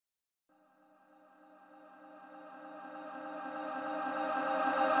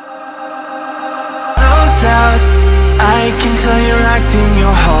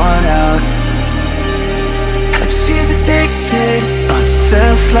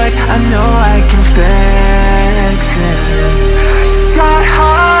just like I know I can fix it. She's got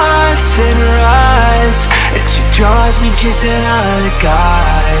hearts in her eyes, and she draws me kissing other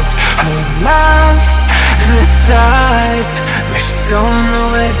guys. Her love, the type where she don't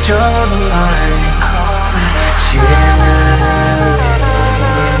know where to draw the line. Cheerleader,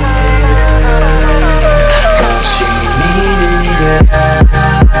 thought she needed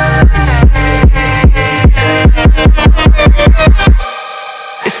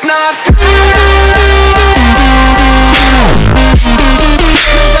it's not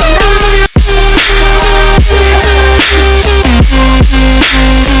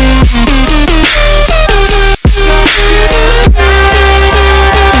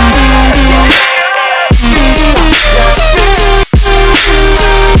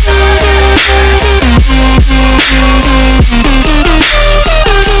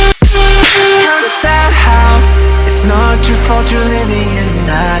you're living in a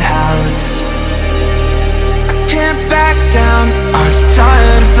madhouse. I can't back down, I'm so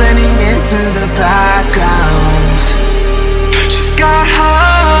tired of blending into the background. She's got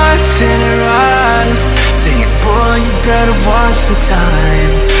hearts in her eyes, saying, boy, you better watch the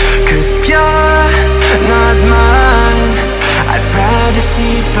time, 'cause if you're not mine, I'd rather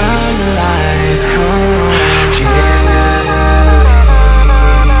see you burn alive. Oh, yeah.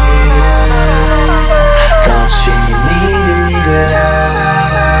 Thought she needed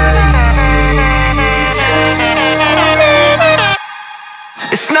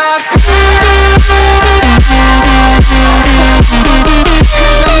it's not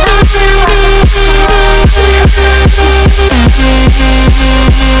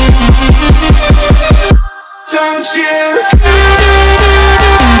don't you